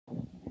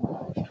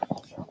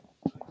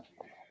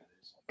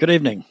Good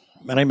evening.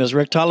 My name is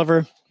Rick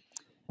Tolliver,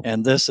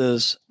 and this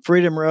is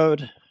Freedom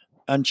Road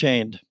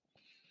Unchained.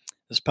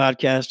 This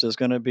podcast is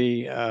going to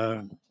be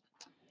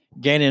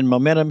gaining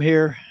momentum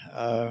here.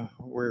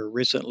 We're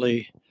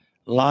recently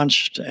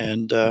launched,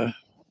 and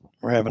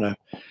we're having a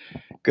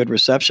good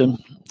reception,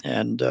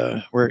 and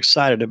we're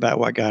excited about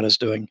what God is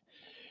doing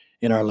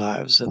in our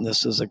lives. And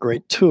this is a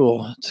great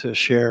tool to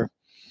share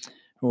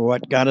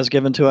what God has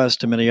given to us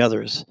to many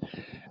others.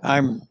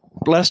 I'm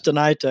blessed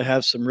tonight to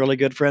have some really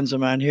good friends of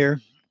mine here.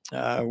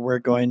 We're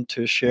going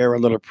to share a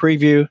little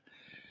preview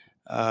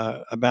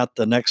about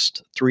the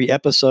next 3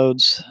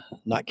 episodes,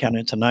 not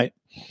counting tonight.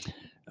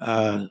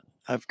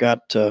 I've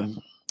got a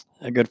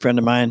good friend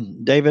of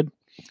mine, David,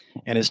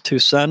 and his 2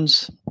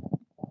 sons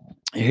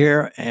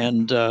here,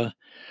 and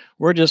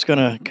we're just going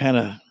to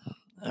kind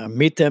of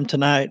meet them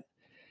tonight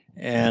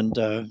and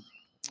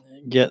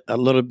get a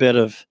little bit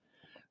of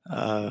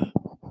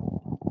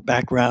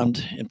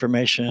background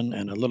information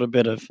and a little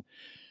bit of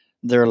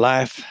their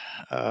life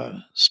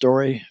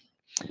story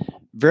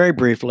very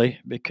briefly,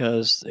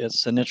 because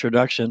it's an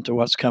introduction to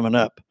what's coming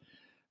up.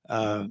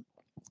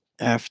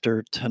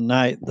 After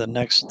tonight, the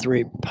next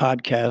 3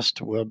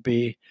 podcasts will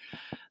be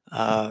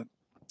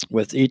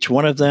with each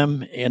one of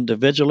them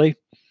individually.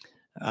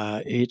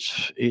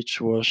 Each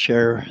will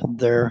share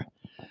their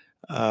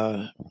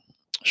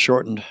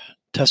shortened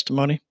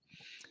testimony.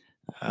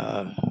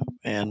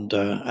 And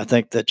I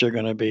think that you're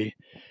going to be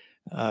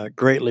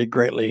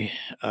greatly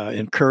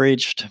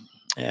encouraged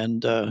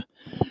and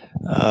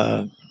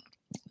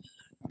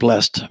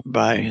blessed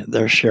by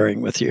their sharing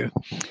with you.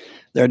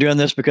 They're doing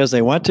this because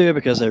they want to,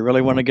 because they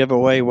really want to give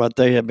away what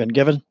they have been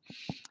given.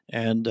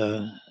 And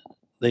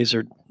these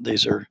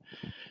are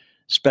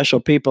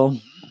special people,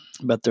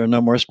 but they're no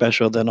more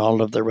special than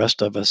all of the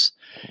rest of us,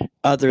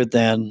 other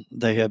than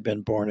they have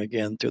been born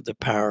again through the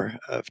power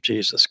of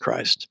Jesus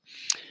Christ.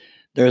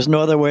 There's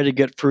no other way to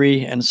get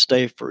free and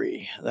stay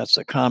free. That's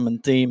a common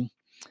theme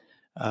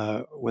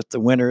with the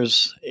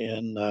winners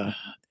in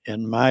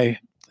my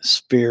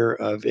sphere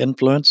of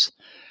influence,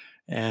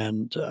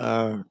 and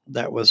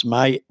that was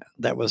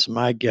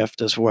my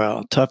gift as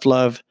well. Tough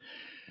love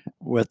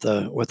with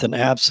an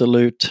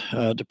absolute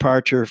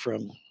departure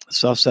from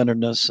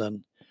self-centeredness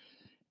and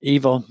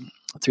evil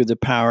through the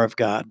power of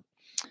God,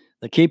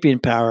 the keeping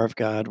power of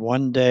God,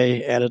 one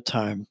day at a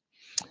time,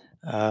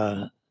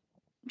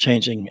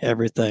 changing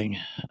everything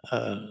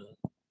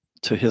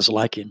to His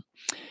liking.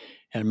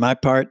 And my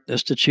part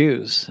is to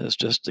choose, is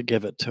just to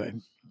give it to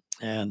Him.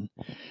 And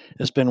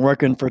it's been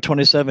working for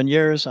 27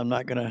 years. I'm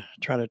not going to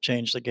try to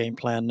change the game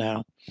plan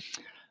now.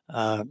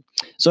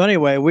 So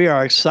anyway, we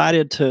are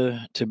excited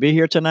to be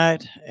here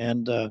tonight,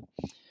 and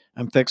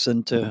I'm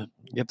fixing to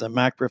give the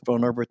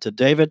microphone over to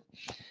David.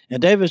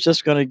 And David's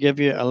just going to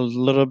give you a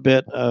little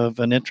bit of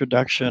an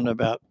introduction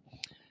about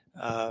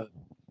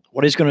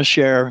what he's going to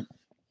share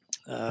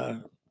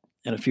in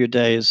a few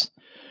days,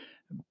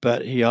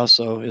 but he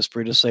also is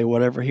free to say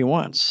whatever he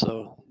wants.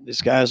 So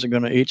these guys are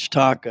going to each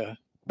talk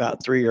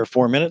about 3 or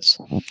 4 minutes.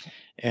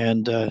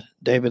 And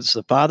David's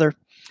the father,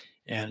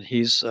 and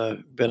he's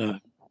been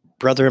a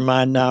brother of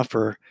mine now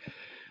for a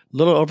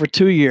little over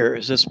 2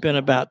 years. It's been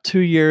about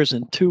 2 years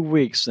and 2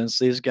 weeks since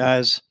these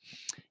guys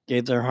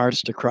gave their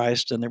hearts to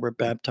Christ, and they were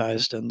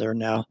baptized, and they're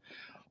now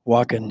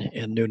walking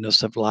in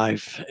newness of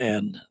life,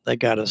 and they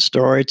got a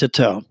story to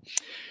tell.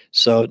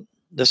 So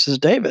this is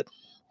David.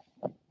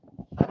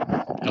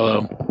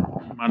 Hello,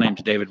 my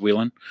name's David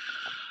Whelan.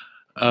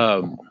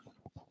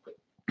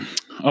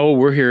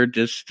 We're here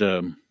just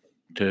to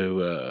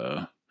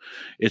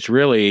it's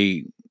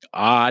really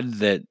odd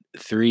that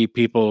 3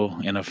 people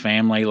in a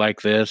family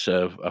like this,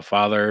 a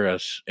father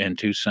and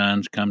 2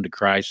 sons, come to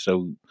Christ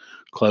so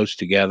close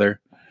together.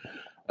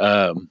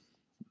 We've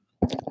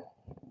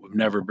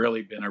never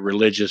really been a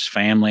religious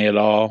family at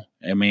all.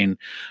 I mean,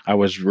 I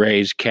was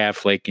raised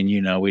Catholic,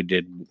 and we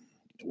did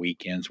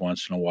weekends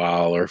once in a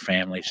while or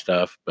family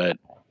stuff. But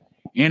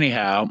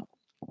anyhow,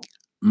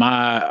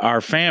 our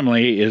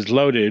family is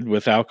loaded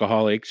with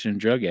alcoholics and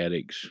drug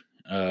addicts.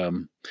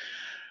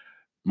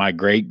 My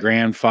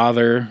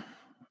great-grandfather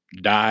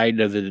died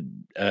of the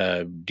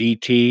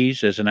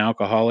DTs as an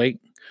alcoholic.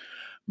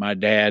 My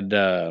dad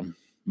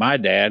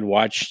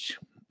watched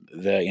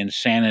the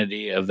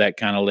insanity of that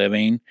kind of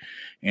living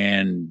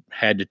and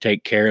had to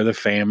take care of the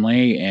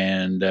family.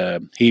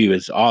 And he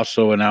was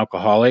also an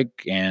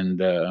alcoholic,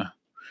 and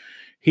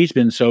he's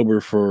been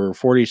sober for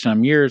 40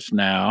 some years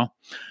now,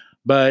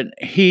 but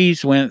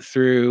he's went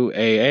through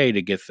AA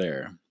to get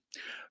there.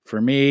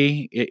 For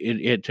me,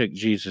 it took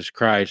Jesus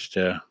Christ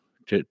to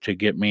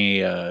get me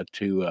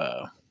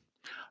to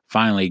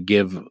finally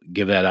give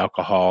that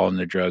alcohol and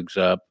the drugs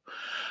up.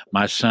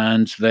 My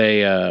sons,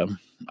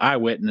 I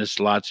witnessed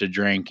lots of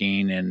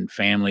drinking and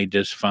family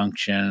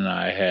dysfunction.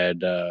 I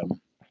had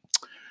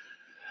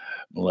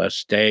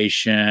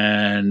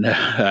molestation.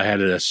 I had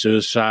a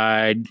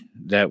suicide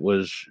that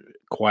was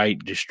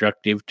quite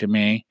destructive to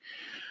me.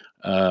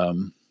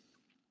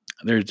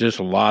 There's just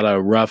a lot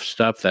of rough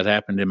stuff that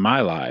happened in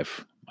my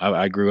life.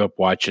 I grew up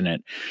watching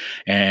it,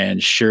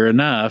 and sure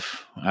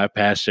enough, I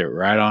passed it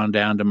right on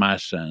down to my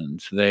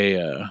sons.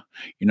 They,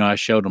 I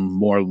showed them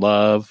more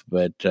love,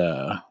 but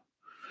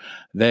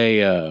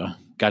they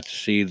got to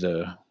see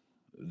the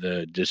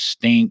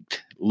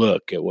distinct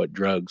look at what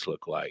drugs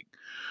look like,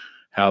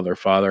 how their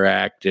father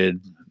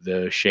acted,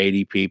 the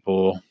shady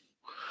people.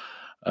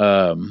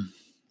 Um,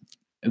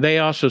 they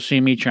also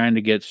see me trying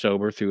to get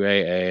sober through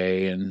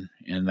AA and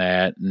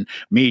that, and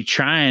me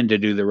trying to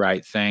do the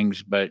right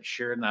things. But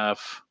sure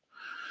enough,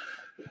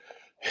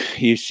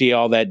 you see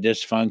all that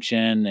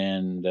dysfunction,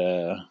 and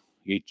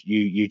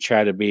you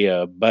try to be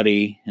a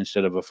buddy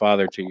instead of a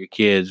father to your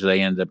kids.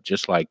 They end up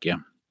just like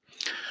you.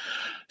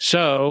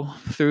 So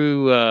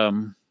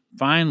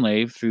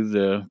finally, through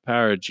the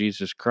power of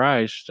Jesus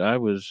Christ, I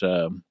was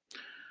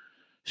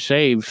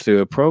saved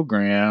through a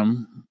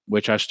program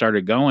which I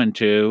started going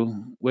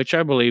to, which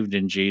I believed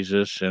in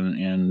Jesus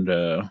and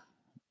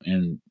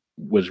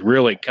was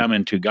really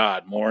coming to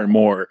God more and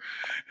more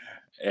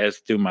as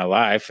through my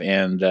life.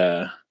 And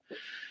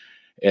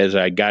as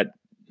I got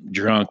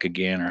drunk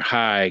again or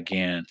high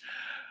again,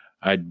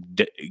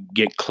 I'd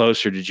get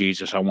closer to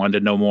Jesus. I wanted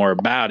to know more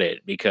about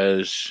it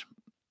because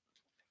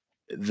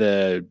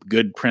the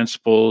good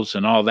principles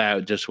and all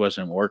that just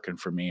wasn't working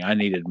for me. I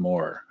needed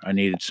more. I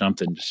needed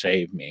something to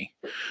save me.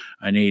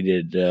 I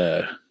needed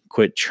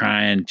quit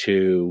trying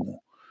to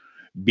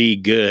be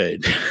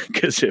good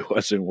because it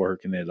wasn't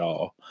working at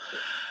all.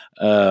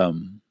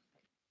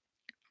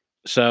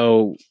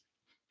 So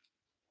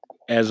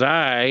as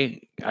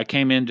I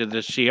came into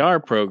the CR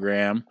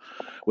program,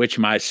 which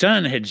my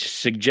son had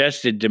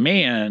suggested to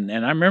me, and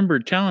I remember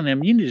telling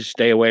him, you need to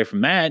stay away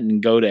from that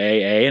and go to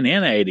AA and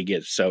NA to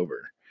get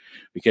sober,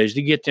 because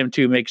you get them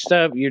two mixed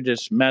up, you're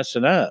just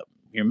messing up.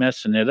 You're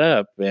messing it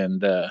up.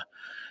 And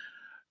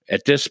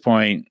at this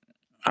point,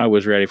 I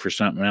was ready for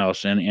something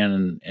else.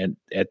 And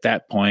at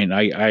that point,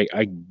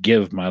 I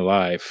give my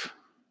life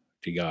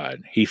to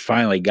God. He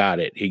finally got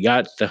it. He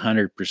got the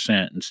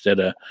 100% instead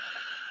of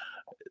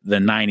the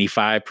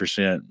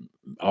 95%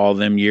 all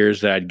them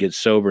years that I'd get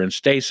sober and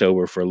stay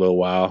sober for a little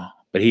while.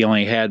 But he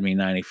only had me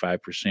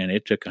 95%.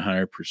 It took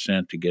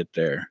 100% to get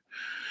there.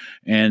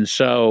 And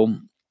so,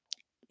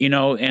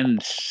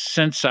 and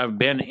since I've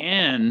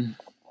been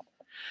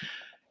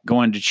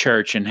going to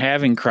church and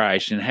having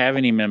Christ and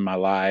having him in my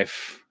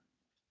life,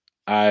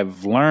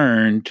 I've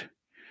learned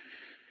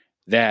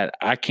that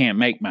I can't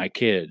make my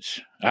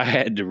kids. I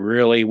had to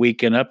really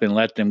weaken up and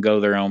let them go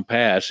their own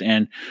paths.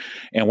 And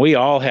we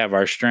all have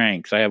our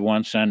strengths. I have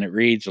one son that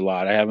reads a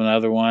lot. I have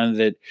another one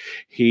that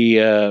he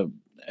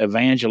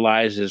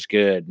evangelizes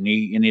good, and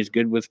he's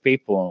good with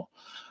people.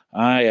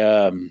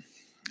 I'm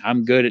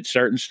good at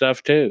certain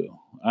stuff too.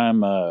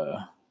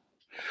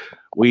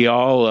 We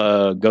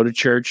all go to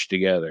church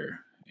together,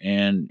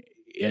 and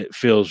it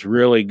feels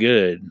really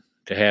good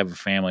to have a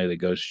family that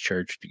goes to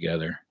church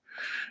together.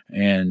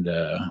 And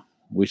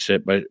we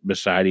sit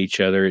beside each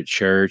other at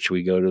church.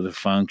 We go to the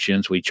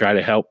functions. We try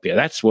to help.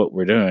 That's what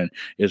we're doing,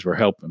 is we're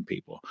helping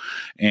people.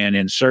 And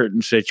in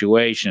certain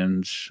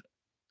situations,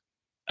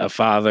 a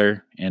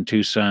father and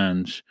two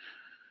sons,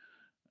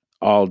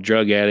 all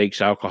drug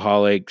addicts,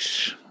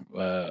 alcoholics,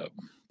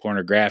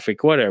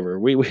 pornographic, whatever.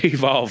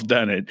 We've all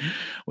done it.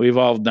 We've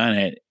all done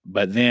it.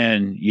 But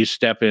then you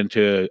step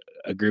into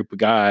a group of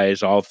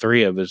guys, all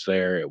three of us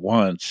there at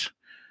once.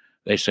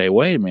 They say,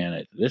 wait a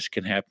minute, this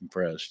can happen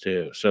for us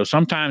too. So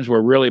sometimes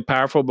we're really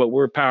powerful, but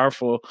we're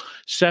powerful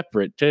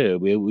separate too.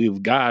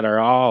 We've got our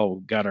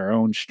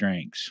own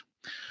strengths.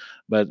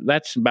 But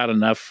that's about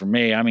enough for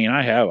me. I mean,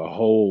 I have a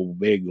whole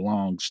big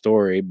long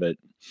story, but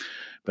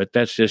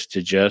that's just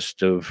a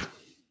gist of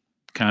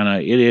kind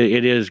of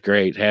it is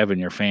great having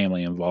your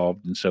family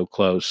involved and so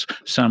close.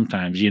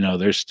 Sometimes,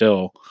 there's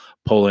still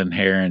pulling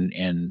hair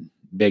and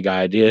big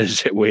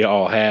ideas that we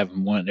all have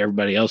and want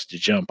everybody else to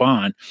jump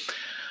on.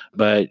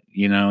 But,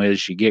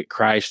 as you get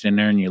Christ in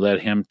there and you let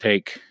him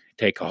take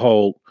a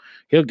hold,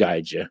 he'll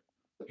guide you.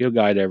 He'll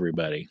guide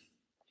everybody.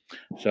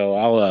 So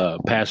I'll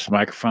pass the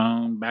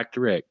microphone back to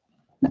Rick.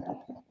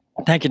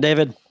 Thank you,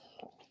 David.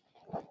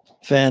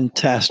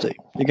 Fantastic.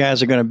 You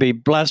guys are going to be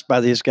blessed by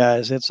these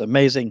guys. It's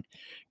amazing.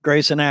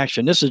 Grace in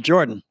action. This is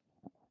Jordan.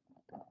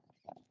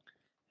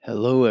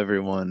 Hello,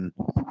 everyone.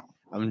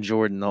 I'm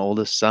Jordan, the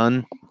oldest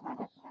son.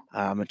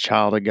 I'm a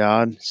child of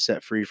God,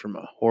 set free from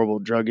a horrible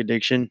drug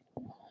addiction.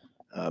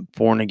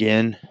 Born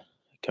again,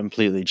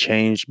 completely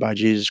changed by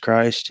Jesus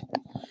Christ.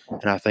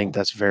 And I think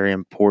that's very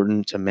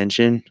important to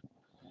mention,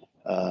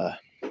 to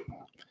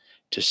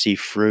see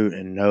fruit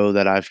and know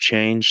that I've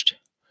changed.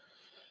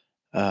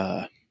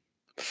 I've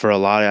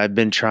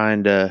been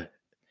trying to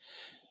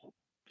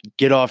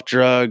get off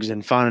drugs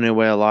and find a new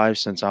way of life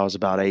since I was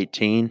about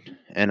 18.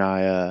 And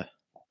I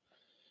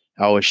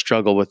always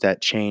struggle with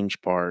that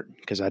change part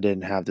because I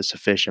didn't have the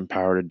sufficient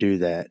power to do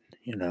that.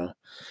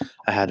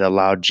 I had to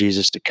allow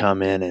Jesus to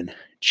come in and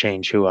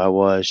change who I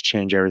was,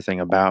 change everything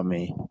about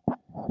me.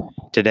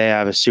 Today, I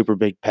have a super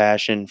big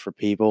passion for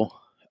people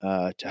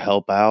to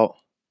help out.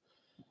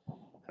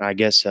 And I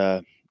guess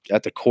at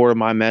the core of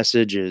my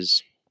message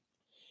is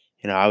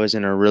I was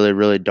in a really,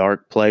 really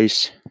dark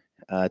place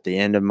at the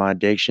end of my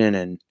addiction,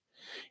 and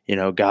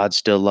God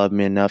still loved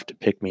me enough to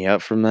pick me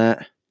up from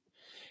that.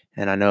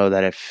 And I know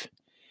that if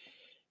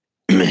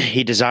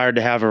he desired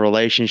to have a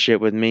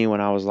relationship with me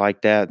when I was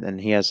like that, then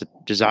he has a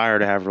desire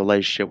to have a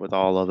relationship with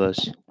all of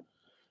us.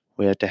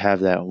 We have to have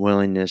that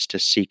willingness to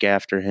seek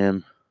after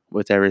him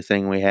with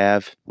everything we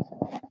have.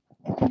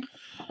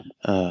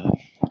 I'm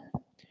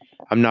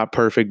not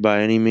perfect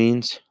by any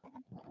means.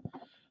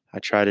 I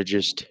try to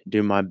just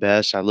do my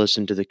best. I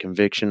listen to the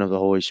conviction of the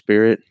Holy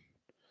Spirit.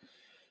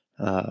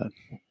 And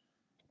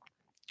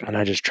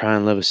I just try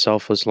and live a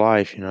selfless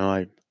life.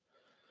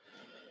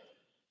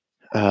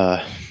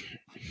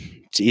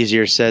 It's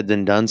easier said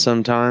than done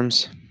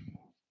sometimes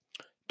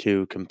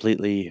to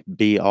completely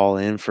be all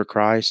in for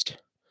Christ.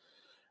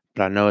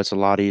 But I know it's a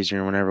lot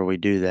easier whenever we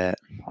do that.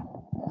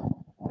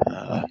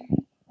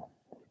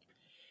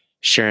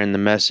 Sharing the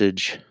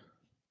message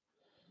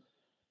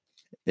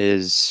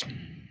it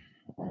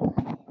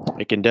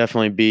can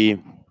definitely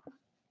be,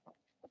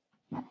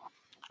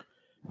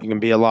 it can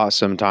be a lot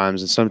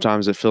sometimes. And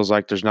sometimes it feels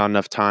like there's not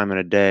enough time in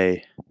a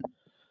day.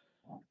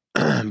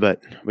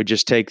 But we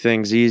just take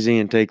things easy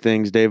and take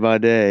things day by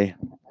day.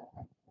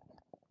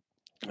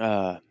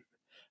 I'm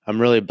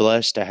really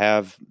blessed to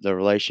have the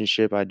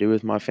relationship I do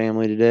with my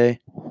family today.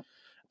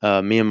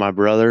 Me and my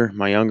brother,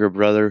 my younger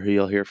brother, who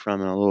you'll hear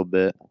from in a little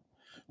bit,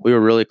 we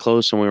were really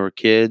close when we were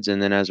kids.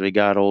 And then as we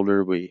got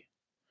older, we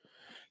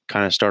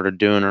kind of started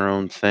doing our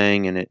own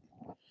thing. And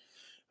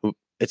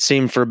it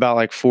seemed for about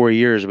like 4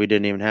 years, we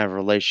didn't even have a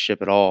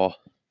relationship at all.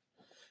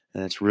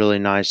 And it's really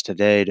nice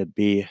today to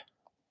be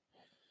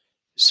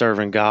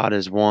serving God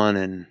as one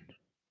and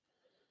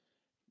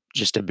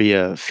just to be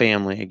a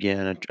family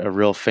again, a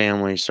real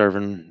family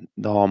serving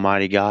the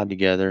Almighty God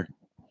together.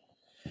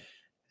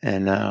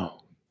 And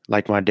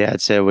like my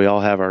dad said, we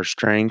all have our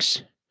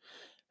strengths,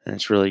 and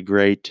it's really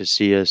great to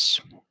see us,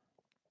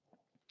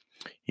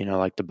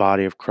 like the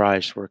body of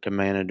Christ. We're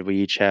commanded,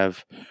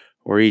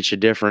 we're each a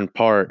different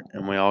part,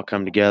 and we all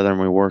come together and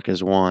we work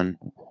as one.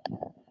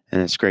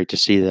 And it's great to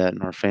see that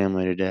in our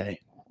family today.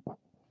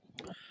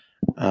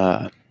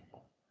 I'm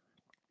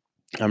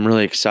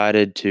really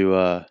excited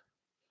to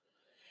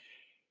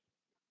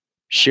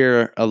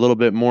share a little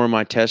bit more of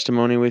my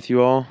testimony with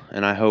you all.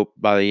 And I hope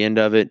by the end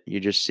of it, you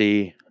just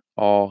see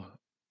all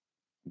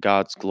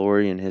God's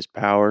glory and his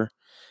power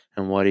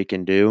and what he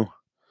can do.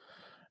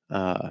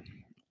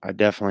 I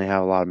definitely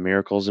have a lot of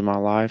miracles in my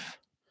life.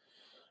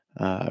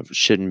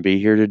 Shouldn't be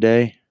here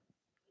today,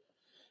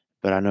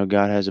 but I know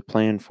God has a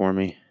plan for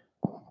me.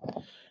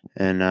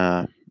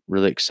 And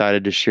really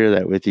excited to share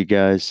that with you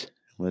guys.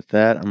 With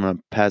that, I'm going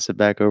to pass it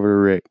back over to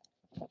Rick.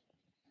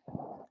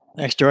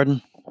 Thanks,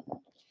 Jordan.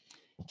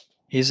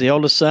 He's the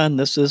oldest son.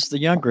 This is the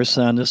younger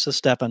son. This is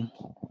Stephen.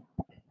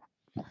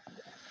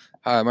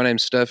 Hi, my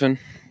name's Stephen,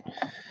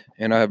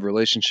 and I have a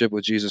relationship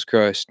with Jesus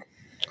Christ.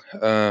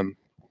 Tonight,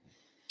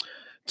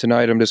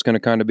 I'm just going to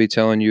kind of be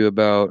telling you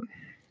about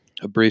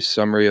a brief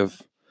summary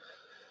of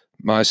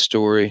my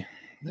story,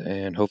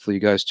 and hopefully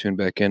you guys tune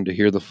back in to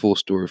hear the full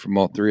story from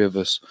all three of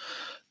us.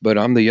 But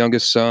I'm the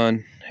youngest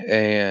son,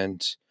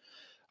 and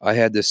I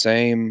had the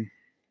same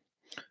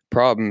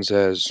problems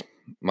as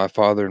my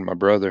father and my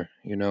brother,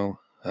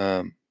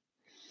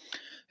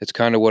 It's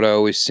kind of what I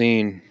always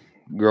seen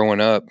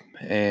growing up,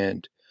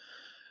 and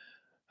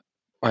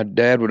my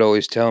dad would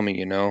always tell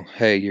me,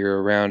 hey,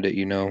 you're around it,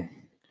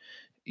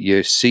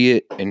 you see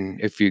it,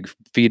 and if you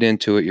feed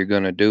into it, you're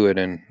going to do it.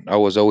 And I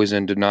was always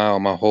in denial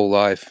my whole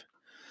life.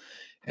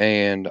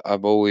 And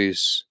I've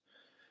always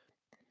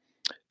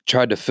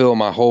tried to fill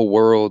my whole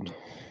world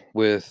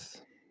with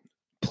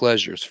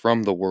pleasures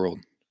from the world.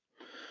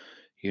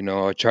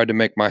 I tried to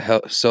make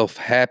myself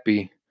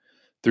happy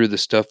through the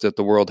stuff that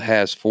the world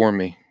has for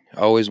me.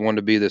 I always wanted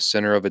to be the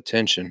center of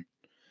attention,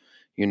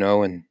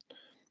 and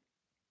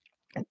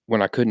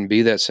when I couldn't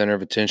be that center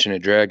of attention, it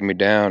dragged me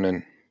down,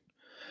 and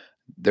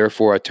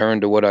therefore I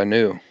turned to what I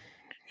knew,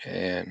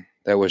 and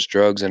that was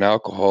drugs and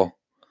alcohol.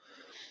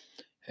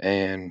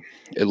 And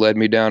it led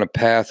me down a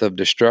path of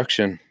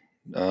destruction.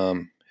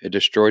 It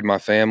destroyed my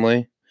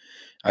family.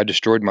 I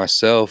destroyed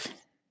myself,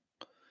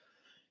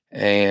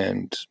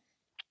 and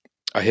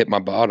I hit my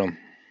bottom,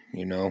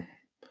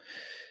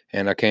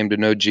 and I came to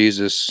know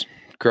Jesus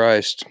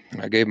Christ,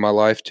 and I gave my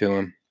life to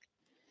him.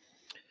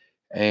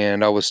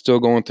 And I was still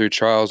going through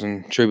trials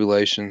and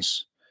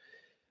tribulations,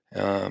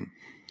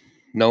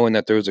 knowing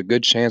that there was a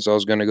good chance I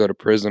was going to go to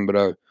prison, but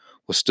I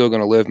was still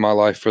going to live my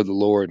life for the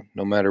Lord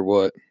no matter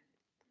what.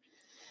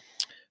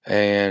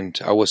 And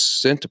I was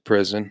sent to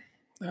prison,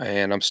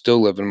 and I'm still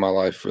living my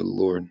life for the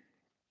Lord.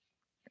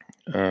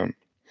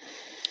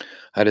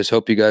 I just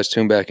hope you guys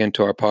tune back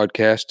into our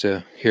podcast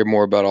to hear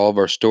more about all of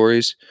our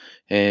stories,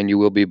 and you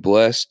will be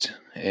blessed.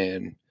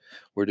 And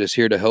we're just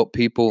here to help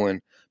people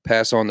and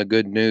pass on the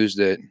good news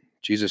that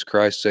Jesus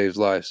Christ saves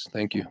lives.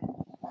 Thank you.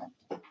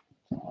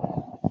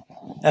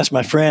 That's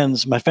my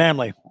friends, my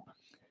family.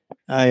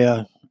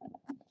 I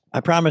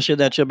promise you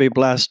that you'll be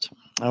blessed.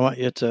 I want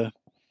you to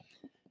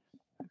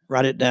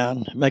write it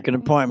down, make an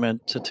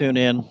appointment to tune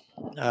in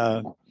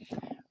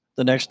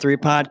The next 3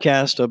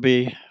 podcasts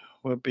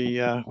will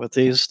be with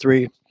these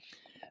 3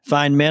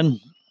 fine men,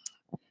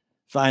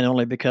 fine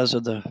only because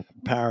of the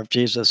power of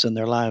Jesus in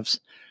their lives.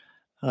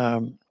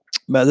 But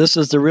this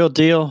is the real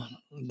deal.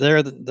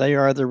 They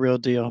are the real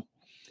deal.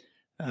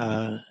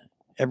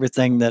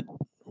 Everything that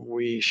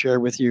we share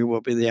with you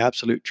will be the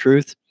absolute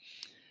truth,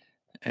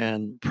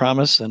 and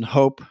promise and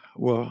hope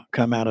will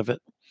come out of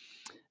it.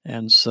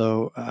 And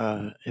so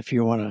if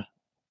you want to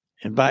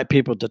invite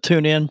people to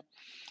tune in,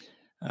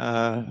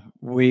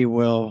 we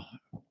will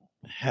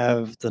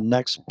have the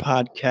next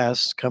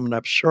podcast coming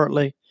up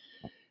shortly.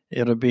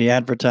 It'll be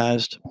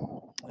advertised,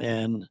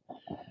 and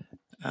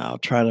I'll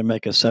try to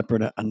make a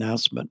separate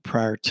announcement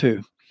prior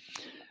to.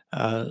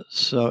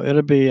 So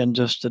it'll be in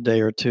just a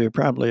day or two,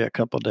 probably a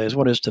couple of days.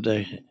 What is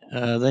today?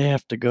 They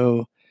have to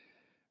go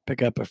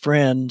pick up a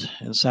friend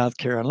in South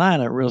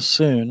Carolina real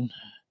soon.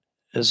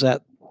 Is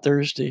that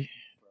Thursday?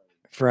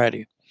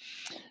 Friday?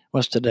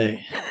 What's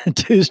today?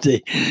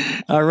 Tuesday.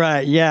 All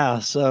right. Yeah.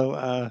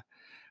 So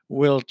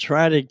we'll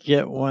try to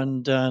get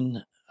one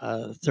done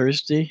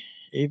Thursday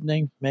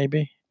evening,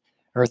 maybe,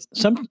 or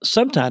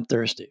sometime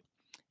Thursday.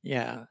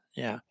 Yeah.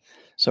 Yeah.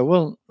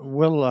 So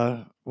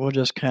we'll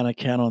just kind of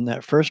count on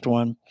that first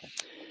one,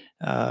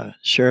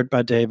 shared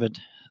by David,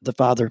 the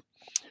father,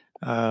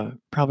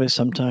 probably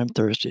sometime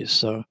Thursday.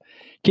 So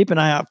keep an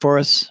eye out for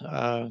us.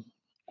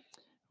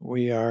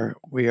 We are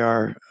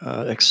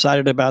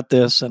excited about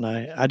this, and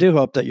I do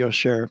hope that you'll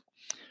share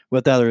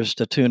with others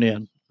to tune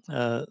in.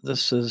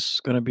 This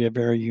is going to be a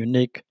very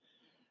unique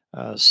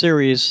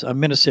series, a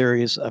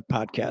mini-series of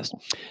podcasts.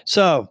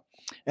 So,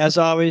 as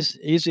always,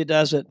 easy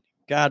does it.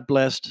 God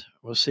blessed.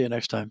 We'll see you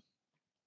next time.